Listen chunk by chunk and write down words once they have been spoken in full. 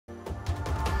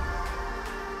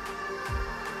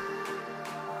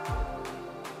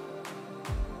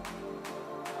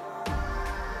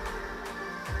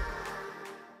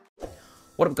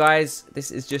What up guys, this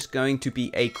is just going to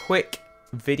be a quick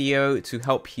video to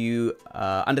help you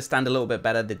understand a little bit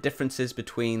better the differences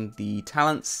between the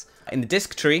talents in the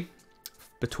disc tree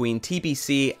between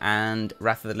TBC and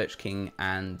Wrath of the Lich King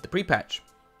and the pre-patch.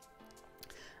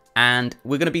 And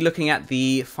we're going to be looking at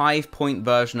the 5-point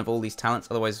version of all these talents,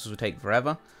 otherwise this will take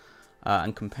forever,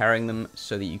 and comparing them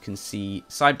so that you can see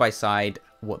side by side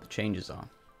what the changes are.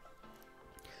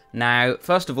 Now,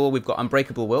 first of all, we've got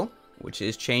Unbreakable Will, which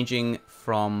is changing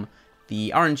from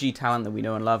the RNG talent that we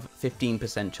know and love,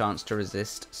 15% chance to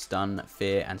resist, stun,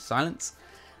 fear, and silence.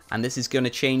 And this is going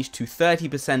to change to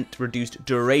 30% reduced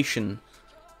duration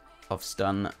of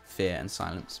stun, fear, and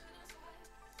silence.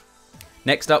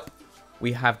 Next up,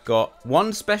 we have got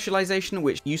Wand Specialization,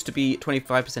 which used to be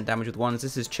 25% damage with wands.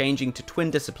 This is changing to Twin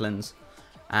Disciplines,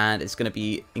 and it's going to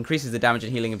be increases the damage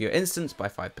and healing of your instance by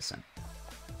 5%.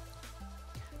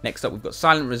 Next up, we've got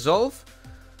Silent Resolve,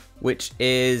 which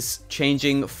is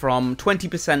changing from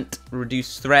 20%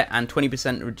 reduced threat and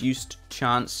 20% reduced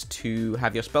chance to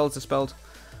have your spells dispelled.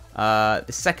 The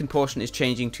second portion is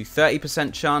changing to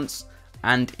 30% chance,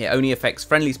 and it only affects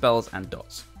friendly spells and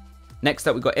dots. Next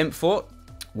up, we've got Imp Fort,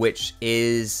 which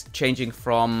is changing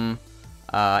from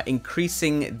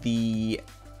increasing the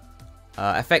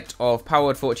effect of Power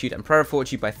Word Fortitude and Prayer of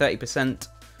Fortitude by 30%,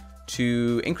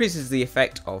 to increases the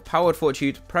effect of Power Word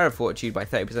Fortitude, Prayer of Fortitude by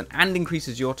 30%, and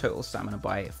increases your total stamina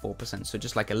by 4%. So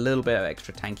just like a little bit of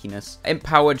extra tankiness.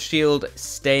 Empowered Shield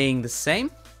staying the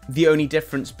same. The only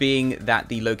difference being that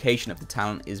the location of the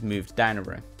talent is moved down a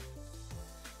row.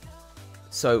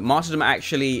 So Martyrdom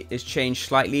actually is changed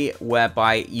slightly,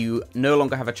 whereby you no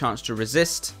longer have a chance to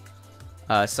resist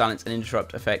silence and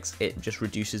interrupt effects. It just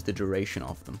reduces the duration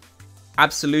of them.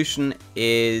 Absolution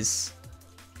is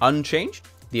unchanged.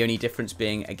 The only difference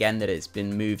being, again, that it's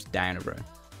been moved down a row.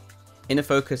 Inner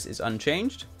Focus is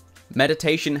unchanged.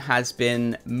 Meditation has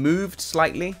been moved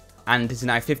slightly and is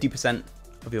now 50%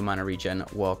 of your mana regen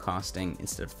while casting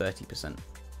instead of 30%.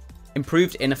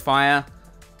 Improved Inner Fire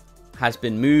has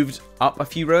been moved up a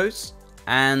few rows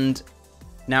and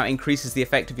now increases the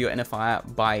effect of your Inner Fire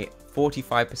by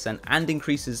 45% and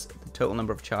increases the total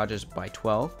number of charges by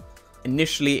 12.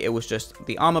 Initially, it was just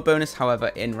the armor bonus. However,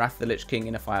 in Wrath of the Lich King,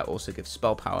 Inner Fire also gives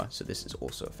spell power, so this is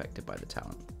also affected by the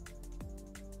talent.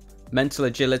 Mental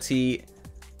Agility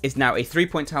is now a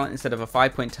 3-point talent instead of a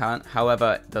 5-point talent.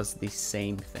 However, it does the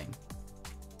same thing.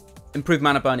 Improved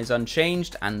Mana Burn is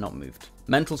unchanged and not moved.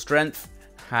 Mental Strength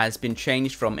has been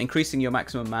changed from increasing your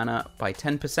maximum mana by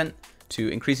 10% to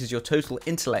increases your total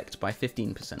intellect by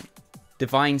 15%.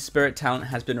 Divine Spirit talent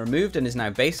has been removed and is now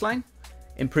baseline.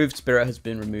 Improved Spirit has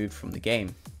been removed from the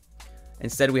game.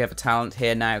 Instead, we have a talent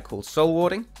here now called Soul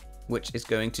Warding, which is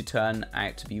going to turn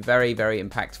out to be very, very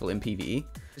impactful in PvE.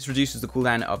 This reduces the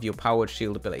cooldown of your Power Word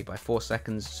Shield ability by 4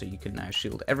 seconds, so you can now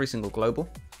shield every single global.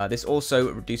 This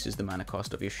also reduces the mana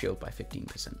cost of your shield by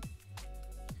 15%.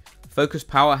 Focus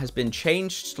Power has been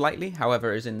changed slightly,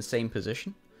 however, is in the same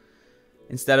position.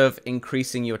 Instead of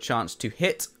increasing your chance to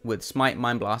hit with Smite,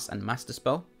 Mind Blast, and Master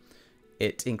Spell,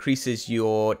 it increases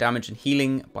your damage and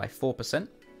healing by 4%.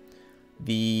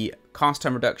 The cast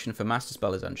time reduction for Master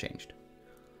Spell is unchanged.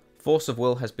 Force of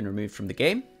Will has been removed from the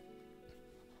game.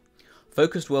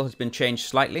 Focused Will has been changed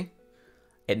slightly.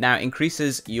 It now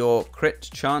increases your crit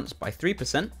chance by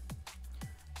 3%.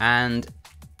 And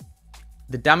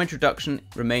the damage reduction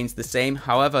remains the same.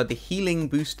 However, the healing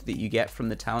boost that you get from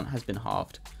the talent has been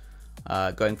halved,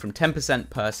 going from 10%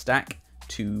 per stack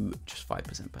to just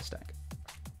 5% per stack.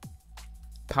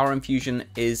 Power Infusion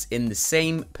is in the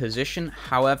same position,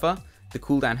 however, the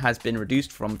cooldown has been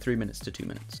reduced from 3 minutes to 2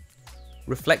 minutes.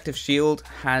 Reflective Shield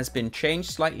has been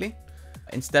changed slightly.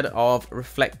 Instead of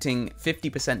reflecting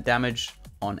 50% damage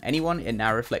on anyone, it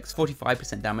now reflects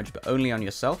 45% damage, but only on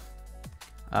yourself.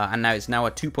 And now it's now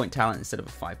a 2-point talent instead of a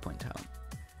 5-point talent.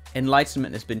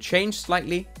 Enlightenment has been changed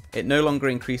slightly. It no longer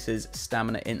increases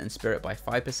stamina, int, and spirit by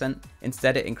 5%.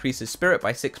 Instead, it increases spirit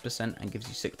by 6% and gives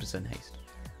you 6% haste.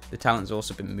 The talent has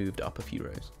also been moved up a few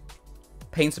rows.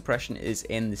 Pain Suppression is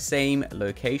in the same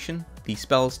location. The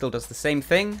spell still does the same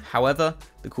thing. However,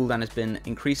 the cooldown has been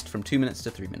increased from 2 minutes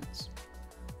to 3 minutes.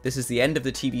 This is the end of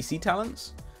the TBC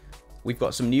talents. We've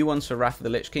got some new ones for Wrath of the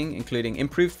Lich King, including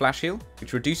Improved Flash Heal,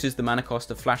 which reduces the mana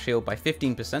cost of Flash Heal by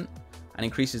 15% and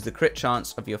increases the crit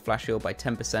chance of your Flash Heal by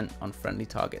 10% on friendly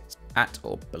targets at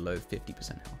or below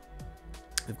 50% health.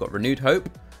 We've got Renewed Hope.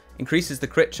 Increases the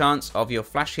crit chance of your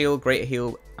Flash Heal, Greater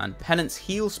Heal, and Penance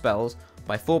Heal spells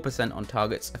by 4% on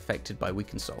targets affected by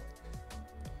Weakened Soul.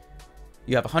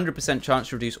 You have a 100% chance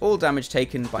to reduce all damage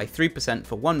taken by 3%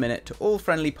 for 1 minute to all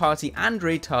friendly party and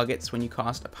raid targets when you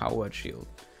cast a Power Word Shield.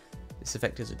 This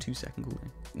effect is a 2-second cooldown.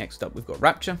 Next up, we've got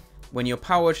Rapture. When your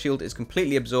power shield is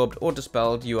completely absorbed or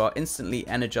dispelled, you are instantly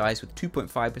energized with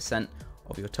 2.5%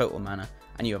 of your total mana,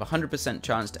 and you have a 100%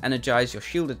 chance to energize your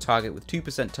shielded target with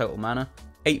 2% total mana,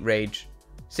 8 rage,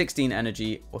 16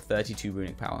 energy, or 32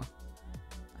 runic power.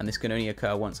 And this can only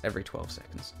occur once every 12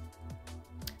 seconds.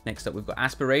 Next up, we've got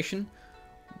Aspiration,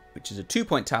 which is a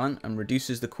 2-point talent and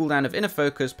reduces the cooldown of Inner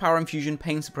Focus, Power Infusion,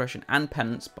 Pain Suppression, and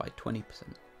Penance by 20%.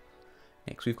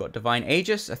 Next, we've got Divine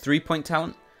Aegis, a 3-point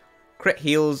talent. Crit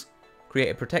heals, create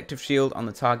a protective shield on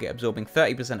the target, absorbing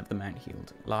 30% of the amount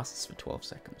healed. Lasts for 12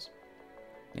 seconds.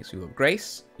 Next, we've got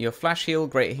Grace. Your Flash Heal,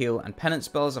 Greater Heal, and Penance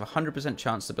spells have a 100%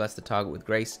 chance to bless the target with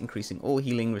Grace, increasing all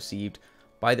healing received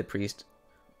by the priest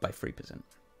by 3%.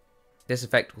 This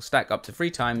effect will stack up to 3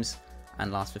 times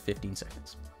and last for 15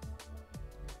 seconds.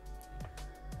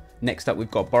 Next up,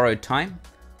 we've got Borrowed Time.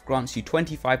 Grants you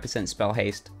 25% spell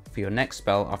haste for your next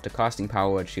spell after casting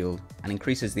Power Word Shield, and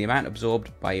increases the amount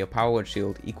absorbed by your Power Word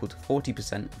Shield equal to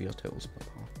 40% of your total spell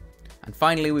power. And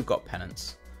finally, we've got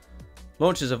Penance.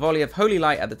 Launches a volley of Holy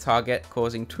Light at the target,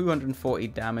 causing 240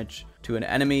 damage to an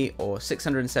enemy or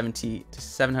 670 to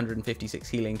 756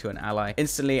 healing to an ally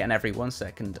instantly and every 1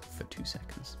 second for 2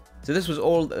 seconds. So this was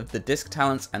all of the disc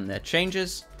talents and their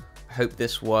changes. I hope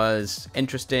this was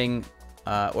interesting,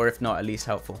 or if not, at least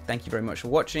helpful. Thank you very much for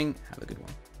watching. Have a good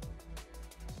one.